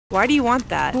Why do you want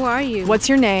that? Who are you? What's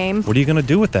your name? What are you going to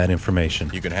do with that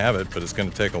information? You can have it, but it's going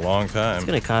to take a long time. It's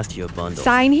going to cost you a bundle.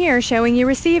 Sign here showing you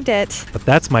received it. But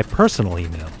that's my personal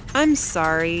email. I'm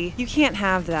sorry. You can't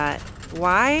have that.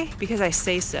 Why? Because I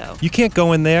say so. You can't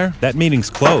go in there. That meeting's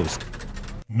closed.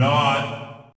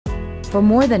 Not. For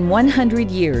more than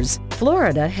 100 years,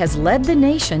 Florida has led the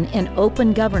nation in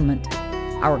open government.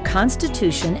 Our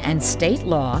Constitution and state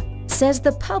law says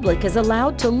the public is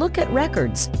allowed to look at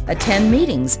records, attend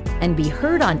meetings, and be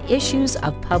heard on issues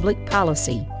of public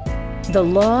policy. The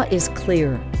law is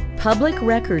clear. Public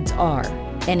records are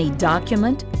any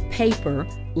document, paper,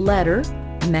 letter,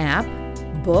 map,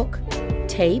 book,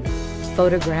 tape,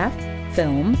 photograph,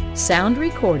 film, sound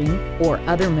recording, or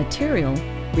other material,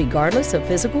 regardless of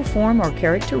physical form or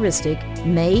characteristic,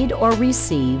 made or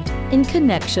received in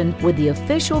connection with the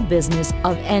official business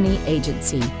of any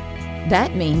agency.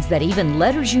 That means that even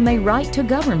letters you may write to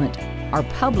government are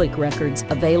public records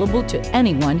available to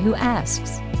anyone who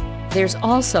asks. There's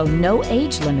also no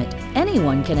age limit.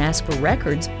 Anyone can ask for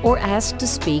records or ask to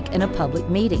speak in a public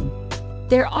meeting.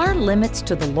 There are limits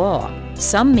to the law.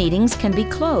 Some meetings can be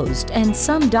closed and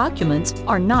some documents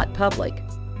are not public.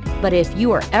 But if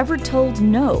you are ever told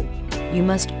no, you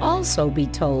must also be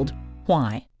told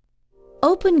why.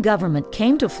 Open government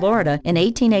came to Florida in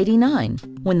 1889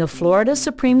 when the Florida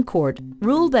Supreme Court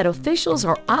ruled that officials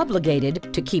are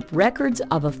obligated to keep records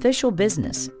of official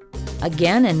business.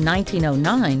 Again in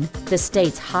 1909, the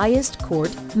state's highest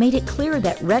court made it clear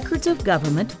that records of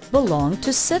government belong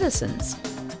to citizens.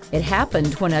 It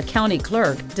happened when a county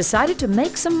clerk decided to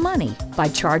make some money by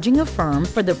charging a firm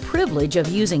for the privilege of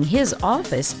using his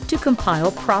office to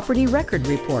compile property record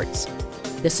reports.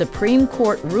 The Supreme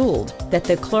Court ruled that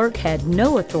the clerk had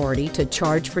no authority to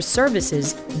charge for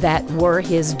services that were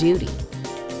his duty.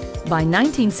 By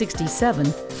 1967,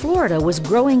 Florida was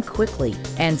growing quickly,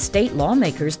 and state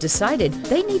lawmakers decided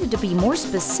they needed to be more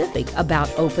specific about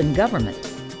open government.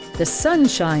 The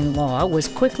Sunshine Law was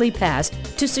quickly passed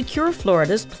to secure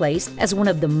Florida's place as one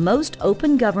of the most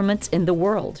open governments in the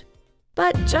world.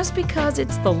 But just because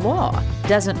it's the law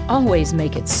doesn't always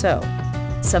make it so.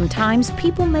 Sometimes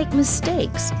people make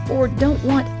mistakes or don't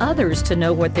want others to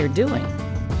know what they're doing.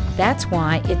 That's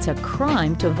why it's a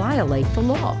crime to violate the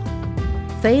law.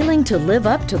 Failing to live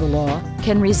up to the law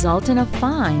can result in a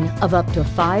fine of up to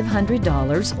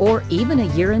 $500 or even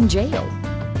a year in jail.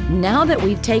 Now that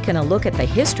we've taken a look at the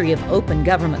history of open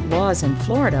government laws in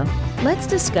Florida, let's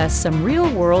discuss some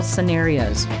real-world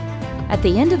scenarios. At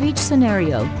the end of each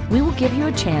scenario, we will give you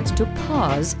a chance to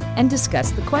pause and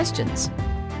discuss the questions.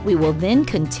 We will then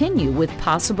continue with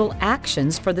possible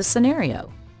actions for the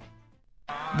scenario.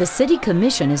 The City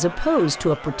Commission is opposed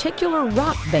to a particular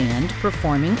rock band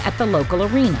performing at the local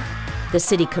arena. The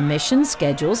City Commission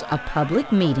schedules a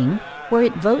public meeting where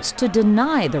it votes to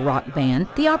deny the rock band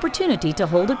the opportunity to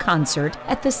hold a concert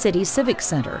at the City Civic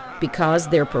Center because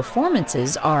their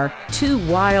performances are too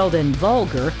wild and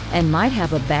vulgar and might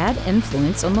have a bad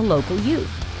influence on the local youth.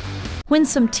 When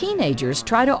some teenagers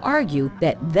try to argue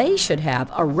that they should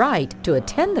have a right to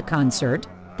attend the concert,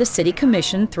 the City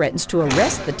Commission threatens to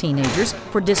arrest the teenagers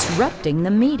for disrupting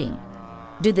the meeting.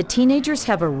 Do the teenagers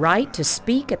have a right to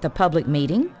speak at the public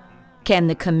meeting? Can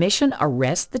the Commission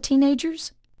arrest the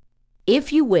teenagers?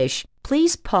 If you wish,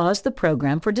 please pause the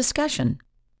program for discussion.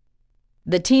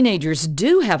 The teenagers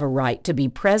do have a right to be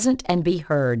present and be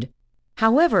heard.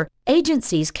 However,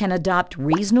 agencies can adopt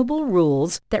reasonable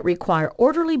rules that require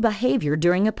orderly behavior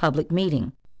during a public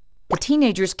meeting. The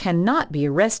teenagers cannot be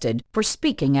arrested for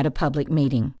speaking at a public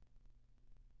meeting.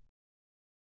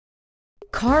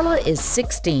 Carla is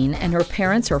 16 and her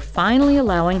parents are finally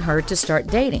allowing her to start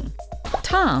dating.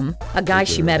 Tom, a guy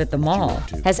she met at the mall,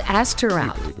 has asked her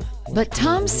out. But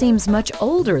Tom seems much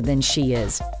older than she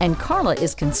is, and Carla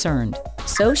is concerned.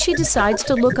 So she decides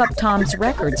to look up Tom's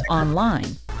records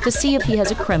online to see if he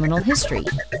has a criminal history.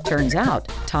 Turns out,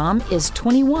 Tom is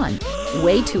 21,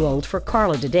 way too old for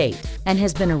Carla to date, and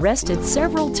has been arrested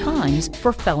several times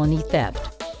for felony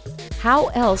theft. How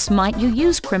else might you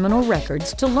use criminal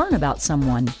records to learn about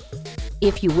someone?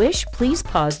 If you wish, please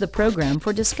pause the program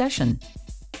for discussion.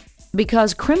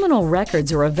 Because criminal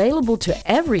records are available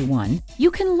to everyone, you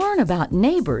can learn about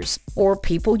neighbors, or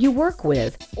people you work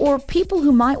with, or people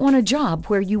who might want a job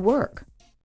where you work.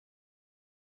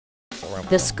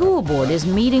 The school board is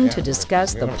meeting to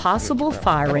discuss the possible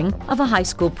firing of a high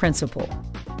school principal.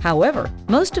 However,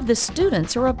 most of the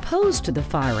students are opposed to the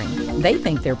firing. They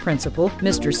think their principal,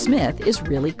 Mr. Smith, is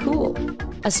really cool.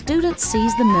 A student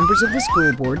sees the members of the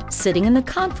school board sitting in the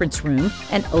conference room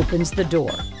and opens the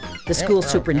door. The school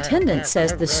superintendent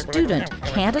says the student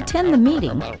can't attend the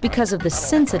meeting because of the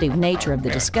sensitive nature of the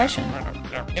discussion.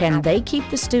 Can they keep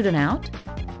the student out?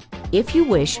 If you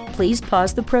wish, please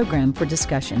pause the program for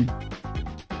discussion.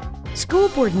 School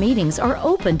board meetings are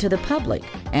open to the public,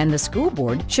 and the school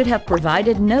board should have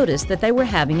provided notice that they were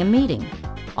having a meeting.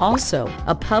 Also,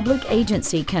 a public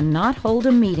agency cannot hold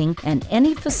a meeting in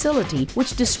any facility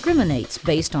which discriminates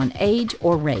based on age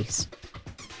or race.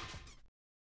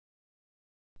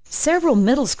 Several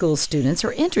middle school students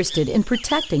are interested in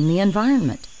protecting the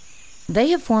environment. They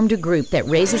have formed a group that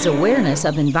raises awareness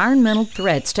of environmental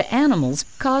threats to animals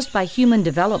caused by human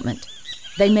development.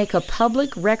 They make a public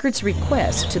records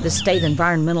request to the State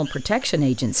Environmental Protection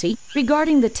Agency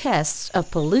regarding the tests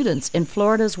of pollutants in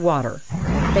Florida's water.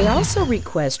 They also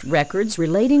request records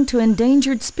relating to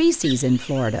endangered species in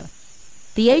Florida.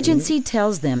 The agency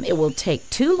tells them it will take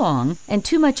too long and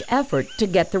too much effort to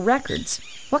get the records.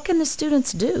 What can the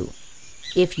students do?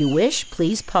 If you wish,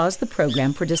 please pause the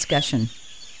program for discussion.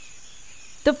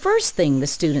 The first thing the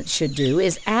students should do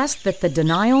is ask that the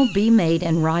denial be made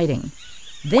in writing.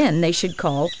 Then they should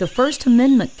call the First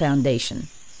Amendment Foundation.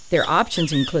 Their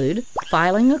options include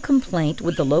filing a complaint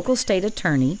with the local state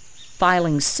attorney,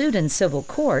 filing suit in civil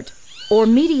court, or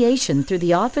mediation through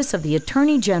the Office of the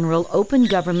Attorney General Open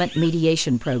Government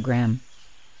Mediation Program.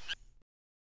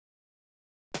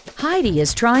 Heidi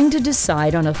is trying to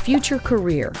decide on a future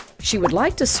career. She would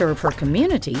like to serve her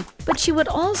community, but she would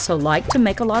also like to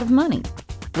make a lot of money.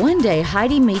 One day,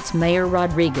 Heidi meets Mayor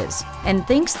Rodriguez and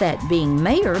thinks that being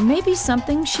mayor may be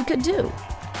something she could do.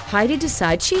 Heidi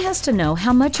decides she has to know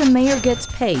how much a mayor gets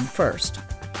paid first.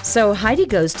 So Heidi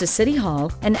goes to City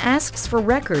Hall and asks for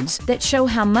records that show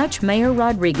how much Mayor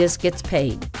Rodriguez gets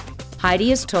paid.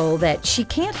 Heidi is told that she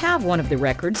can't have one of the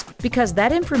records because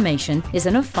that information is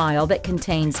in a file that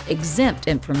contains exempt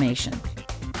information.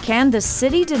 Can the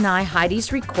city deny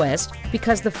Heidi's request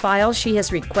because the file she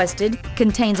has requested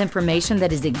contains information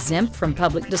that is exempt from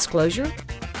public disclosure?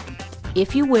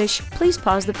 If you wish, please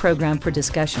pause the program for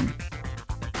discussion.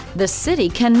 The city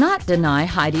cannot deny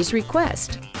Heidi's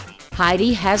request.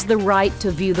 Heidi has the right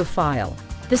to view the file.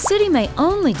 The city may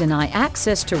only deny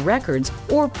access to records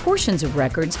or portions of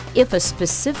records if a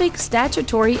specific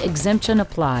statutory exemption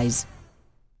applies.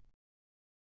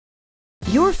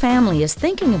 Your family is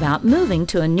thinking about moving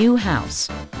to a new house.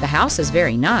 The house is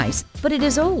very nice, but it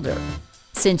is older.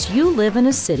 Since you live in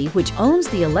a city which owns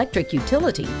the electric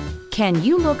utility, can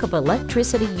you look up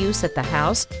electricity use at the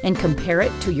house and compare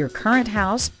it to your current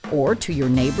house or to your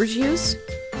neighbor's use?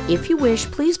 If you wish,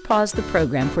 please pause the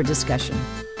program for discussion.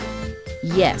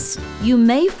 Yes, you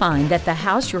may find that the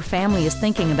house your family is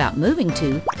thinking about moving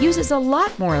to uses a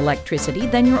lot more electricity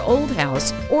than your old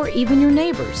house or even your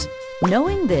neighbor's.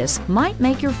 Knowing this might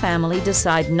make your family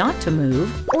decide not to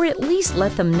move, or at least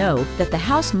let them know that the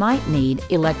house might need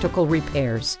electrical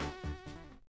repairs.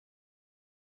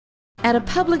 At a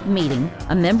public meeting,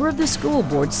 a member of the school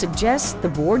board suggests the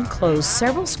board close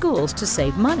several schools to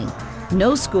save money.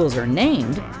 No schools are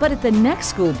named, but at the next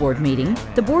school board meeting,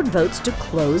 the board votes to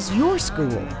close your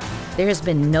school. There has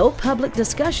been no public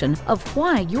discussion of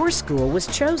why your school was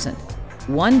chosen.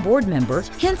 One board member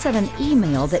hints at an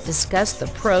email that discussed the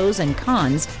pros and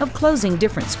cons of closing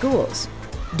different schools.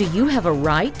 Do you have a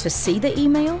right to see the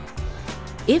email?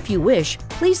 If you wish,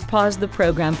 please pause the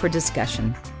program for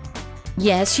discussion.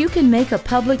 Yes, you can make a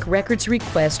public records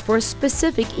request for a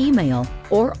specific email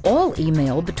or all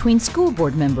email between school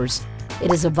board members.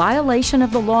 It is a violation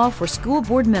of the law for school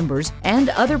board members and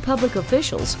other public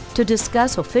officials to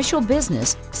discuss official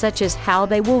business such as how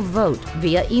they will vote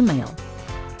via email.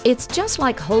 It's just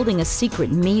like holding a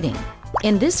secret meeting.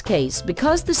 In this case,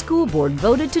 because the school board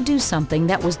voted to do something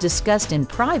that was discussed in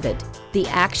private, the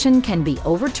action can be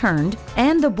overturned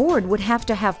and the board would have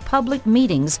to have public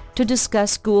meetings to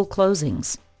discuss school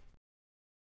closings.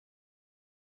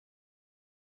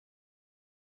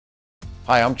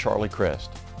 Hi, I'm Charlie Crist.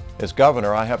 As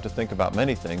governor, I have to think about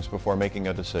many things before making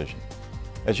a decision.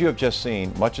 As you have just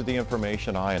seen, much of the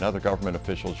information I and other government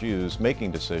officials use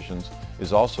making decisions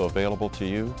is also available to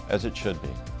you, as it should be.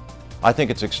 I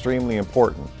think it's extremely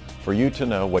important for you to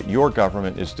know what your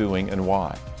government is doing and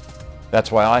why.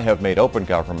 That's why I have made open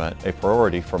government a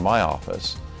priority for my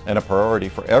office and a priority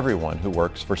for everyone who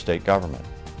works for state government.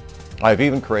 I've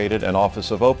even created an Office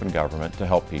of Open Government to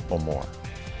help people more.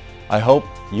 I hope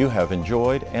you have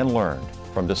enjoyed and learned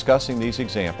from discussing these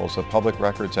examples of public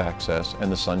records access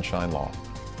and the Sunshine Law.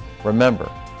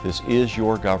 Remember, this is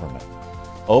your government.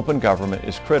 Open government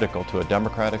is critical to a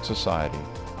democratic society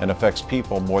and affects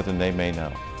people more than they may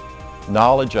know.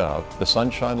 Knowledge of the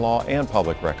Sunshine Law and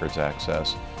public records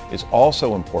access is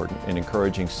also important in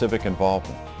encouraging civic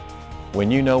involvement.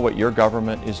 When you know what your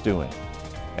government is doing,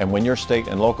 and when your state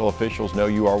and local officials know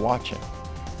you are watching,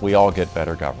 we all get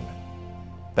better government.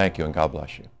 Thank you and God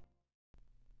bless you.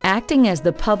 Acting as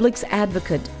the public's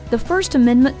advocate, the First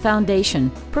Amendment Foundation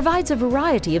provides a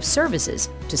variety of services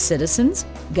to citizens,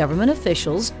 government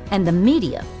officials, and the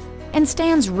media, and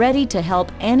stands ready to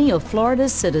help any of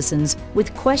Florida's citizens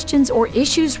with questions or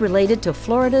issues related to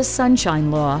Florida's Sunshine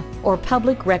Law or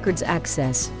public records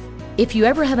access. If you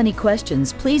ever have any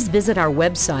questions, please visit our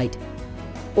website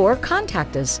or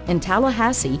contact us in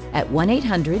Tallahassee at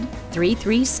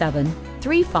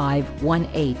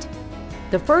 1-800-337-3518.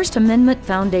 The First Amendment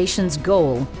Foundation's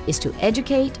goal is to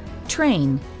educate,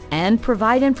 train, and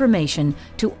provide information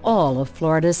to all of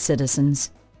Florida's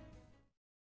citizens.